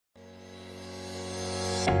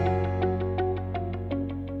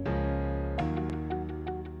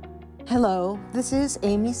Hello, this is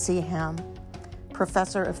Amy Seaham,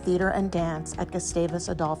 Professor of Theater and Dance at Gustavus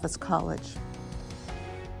Adolphus College.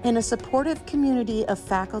 In a supportive community of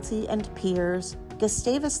faculty and peers,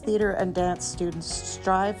 Gustavus Theater and Dance students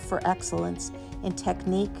strive for excellence in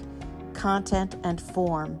technique, content, and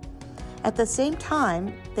form. At the same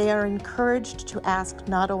time, they are encouraged to ask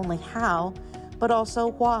not only how, but also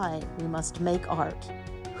why we must make art,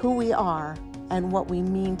 who we are, and what we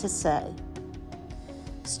mean to say.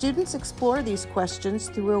 Students explore these questions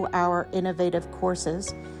through our innovative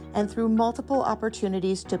courses and through multiple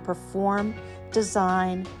opportunities to perform,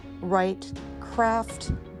 design, write,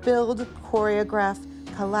 craft, build, choreograph,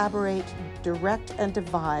 collaborate, direct, and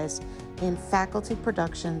devise in faculty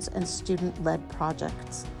productions and student-led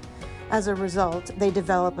projects. As a result, they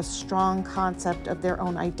develop a strong concept of their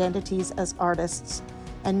own identities as artists,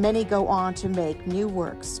 and many go on to make new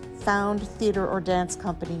works, found theater or dance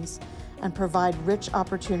companies, and provide rich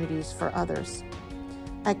opportunities for others.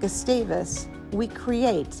 At Gustavus, we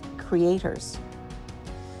create creators.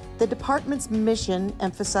 The department's mission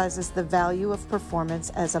emphasizes the value of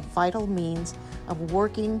performance as a vital means of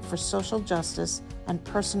working for social justice and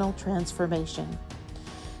personal transformation.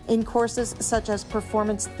 In courses such as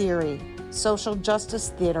performance theory, social justice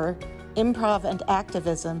theater, improv and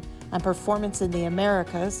activism, and performance in the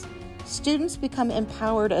Americas, students become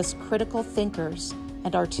empowered as critical thinkers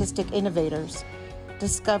and artistic innovators,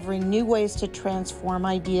 discovering new ways to transform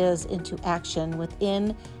ideas into action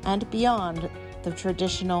within and beyond the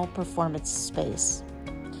traditional performance space.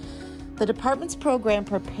 The department's program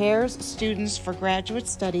prepares students for graduate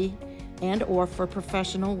study and/or for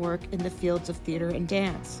professional work in the fields of theater and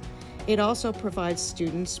dance. It also provides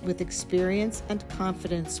students with experience and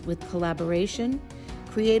confidence with collaboration,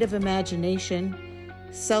 creative imagination,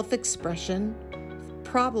 self-expression,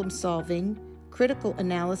 problem-solving, critical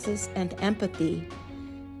analysis, and empathy,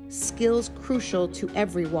 skills crucial to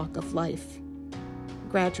every walk of life.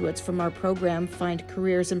 Graduates from our program find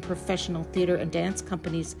careers in professional theater and dance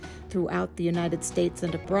companies throughout the United States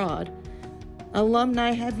and abroad.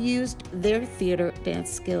 Alumni have used their theater dance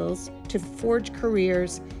skills to forge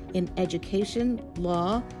careers in education,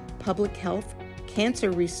 law, public health,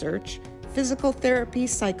 cancer research, physical therapy,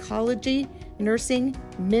 psychology, nursing,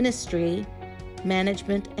 ministry,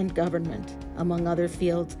 management, and government, among other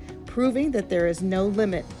fields, proving that there is no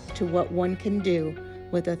limit to what one can do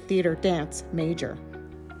with a theater dance major.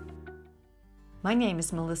 My name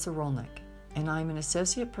is Melissa Rolnick, and I'm an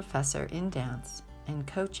associate professor in dance and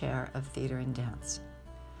co-chair of theater and dance.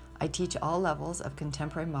 I teach all levels of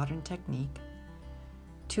contemporary modern technique,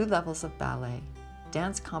 2 levels of ballet,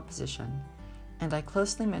 dance composition, and I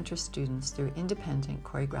closely mentor students through independent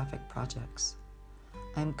choreographic projects.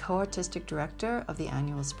 I am co-artistic director of the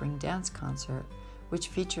annual Spring Dance Concert, which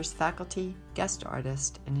features faculty, guest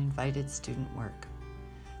artists, and invited student work.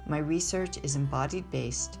 My research is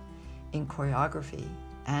embodied-based in choreography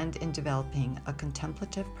and in developing a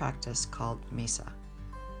contemplative practice called Mesa.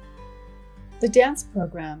 The dance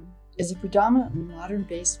program is a predominantly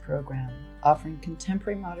modern-based program offering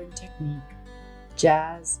contemporary modern technique,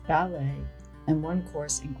 jazz, ballet, and 1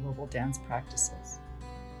 course in global dance practices.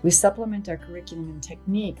 We supplement our curriculum and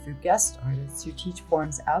technique through guest artists who teach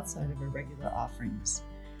forms outside of our regular offerings,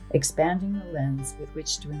 expanding the lens with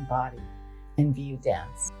which to embody and view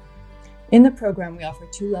dance. In the program, we offer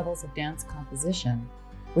 2 levels of dance composition,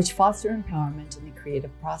 which foster empowerment in the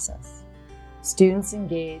creative process. Students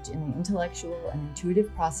engage in the intellectual and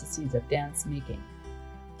intuitive processes of dance making,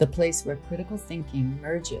 the place where critical thinking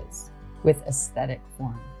merges with aesthetic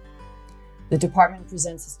form. The department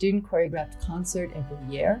presents a student choreographed concert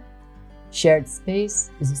every year. Shared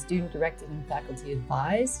Space is a student-directed and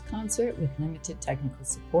faculty-advised concert with limited technical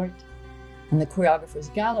support. And the Choreographer's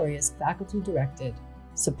Gallery is faculty-directed,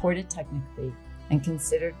 supported technically, and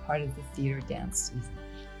considered part of the theater dance season.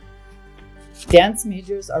 Dance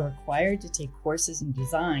majors are required to take courses in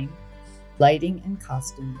design, lighting, and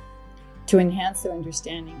costume to enhance their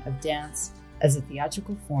understanding of dance as a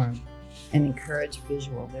theatrical form and encourage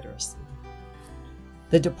visual literacy.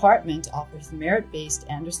 The department offers merit-based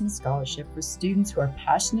Anderson Scholarship for students who are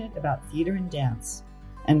passionate about theater and dance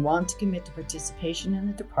and want to commit to participation in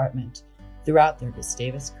the department throughout their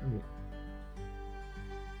Gustavus career.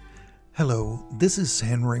 Hello, this is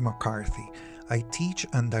Henry McCarthy. I teach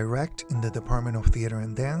and direct in the Department of Theater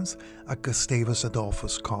and Dance at Gustavus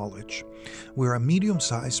Adolphus College. We're a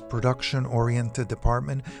medium-sized, production-oriented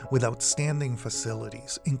department with outstanding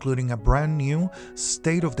facilities, including a brand new,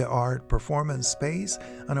 state-of-the-art performance space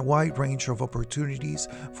and a wide range of opportunities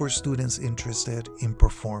for students interested in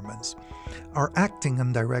performance. Our acting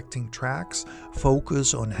and directing tracks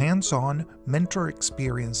focus on hands-on, mentor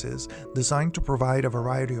experiences designed to provide a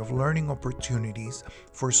variety of learning opportunities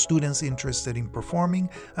for students interested in performing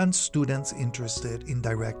and students interested in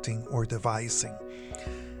directing or devising.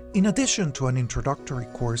 In addition to an introductory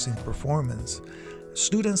course in performance,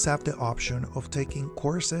 students have the option of taking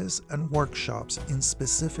courses and workshops in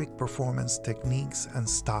specific performance techniques and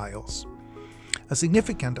styles. A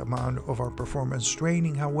significant amount of our performance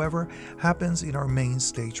training, however, happens in our main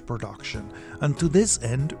stage production, and to this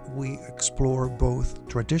end, we explore both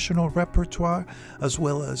traditional repertoire as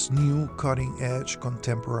well as new cutting-edge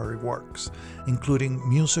contemporary works, including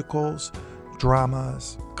musicals,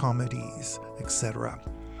 dramas, comedies, etc.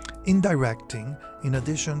 In directing, in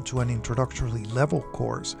addition to an introductory level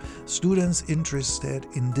course, students interested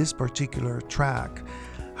in this particular track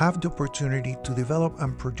have the opportunity to develop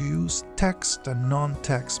and produce text and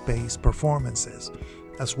non-text-based performances,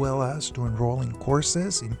 as well as to enroll in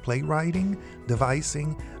courses in playwriting,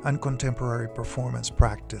 devising, and contemporary performance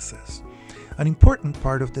practices. An important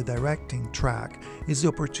part of the directing track is the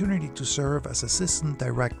opportunity to serve as assistant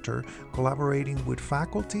director, collaborating with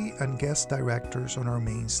faculty and guest directors on our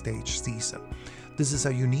main stage season. This is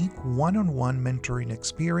a unique one-on-one mentoring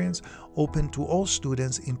experience open to all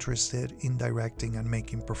students interested in directing and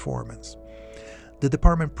making performance. The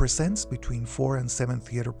department presents between 4 and 7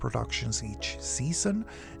 theater productions each season,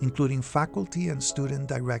 including faculty and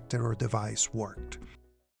student-directed or devised work.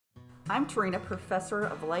 I'm Tarina, Professor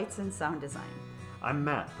of Lights and Sound Design. I'm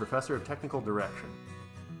Matt, Professor of Technical Direction.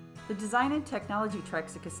 The Design and Technology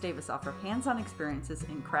tracks at Gustavus offer hands-on experiences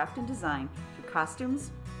in craft and design through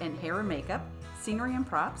costumes and hair and makeup, scenery and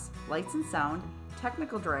props, lights and sound,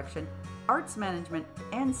 technical direction, arts management,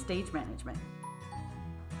 and stage management.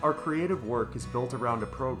 Our creative work is built around a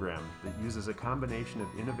program that uses a combination of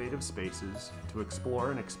innovative spaces to explore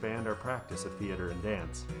and expand our practice of theater and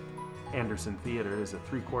dance. Anderson Theater is a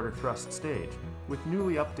 3/4 thrust stage with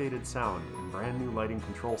newly updated sound and brand new lighting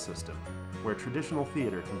control system, where traditional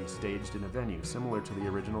theater can be staged in a venue similar to the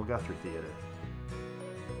original Guthrie Theater.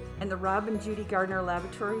 And the Rob and Judy Gardner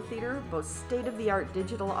Laboratory Theater boasts state-of-the-art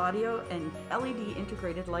digital audio and LED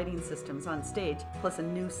integrated lighting systems on stage, plus a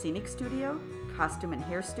new scenic studio, costume and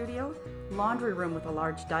hair studio, laundry room with a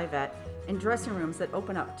large dye vat, and dressing rooms that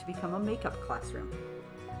open up to become a makeup classroom.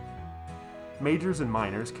 Majors and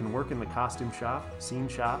minors can work in the costume shop, scene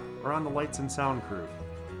shop, or on the lights and sound crew.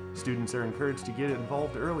 Students are encouraged to get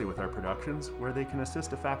involved early with our productions, where they can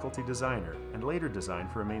assist a faculty designer and later design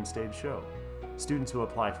for a main stage show. Students who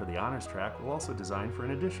apply for the honors track will also design for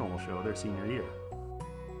an additional show their senior year.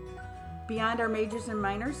 Beyond our majors and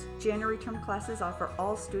minors, January term classes offer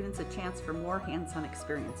all students a chance for more hands-on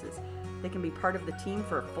experiences. They can be part of the team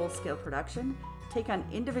for a full-scale production, take on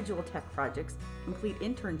individual tech projects, complete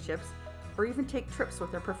internships, or even take trips with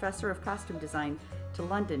their professor of costume design to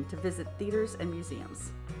London to visit theaters and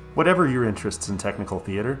museums. Whatever your interests in technical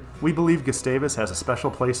theater, we believe Gustavus has a special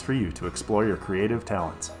place for you to explore your creative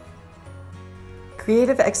talents.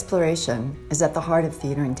 Creative exploration is at the heart of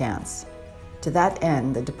theater and dance. To that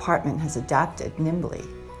end, the department has adapted nimbly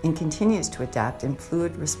and continues to adapt in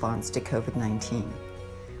fluid response to COVID-19.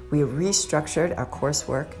 We have restructured our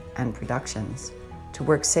coursework and productions to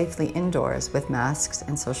work safely indoors with masks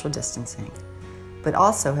and social distancing, but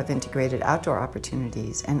also have integrated outdoor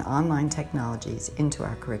opportunities and online technologies into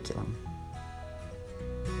our curriculum.